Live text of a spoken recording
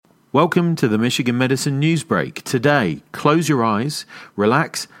Welcome to the Michigan Medicine News Break. Today, close your eyes,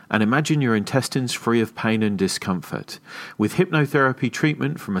 relax, and imagine your intestines free of pain and discomfort. With hypnotherapy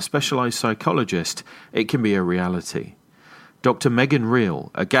treatment from a specialized psychologist, it can be a reality. Dr. Megan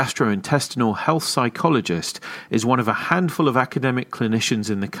Reel, a gastrointestinal health psychologist, is one of a handful of academic clinicians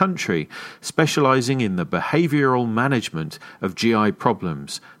in the country specializing in the behavioral management of GI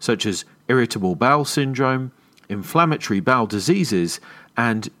problems such as irritable bowel syndrome, inflammatory bowel diseases,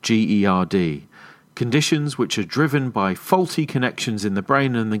 and GERD, conditions which are driven by faulty connections in the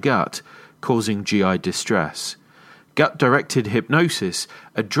brain and the gut, causing GI distress. Gut-directed hypnosis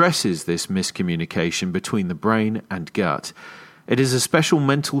addresses this miscommunication between the brain and gut. It is a special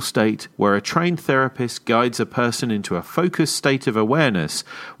mental state where a trained therapist guides a person into a focused state of awareness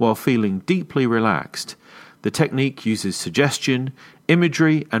while feeling deeply relaxed. The technique uses suggestion,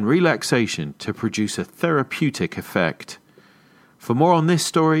 imagery, and relaxation to produce a therapeutic effect. For more on this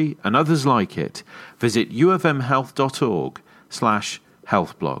story and others like it, visit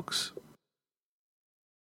ufmhealth.org/healthblogs.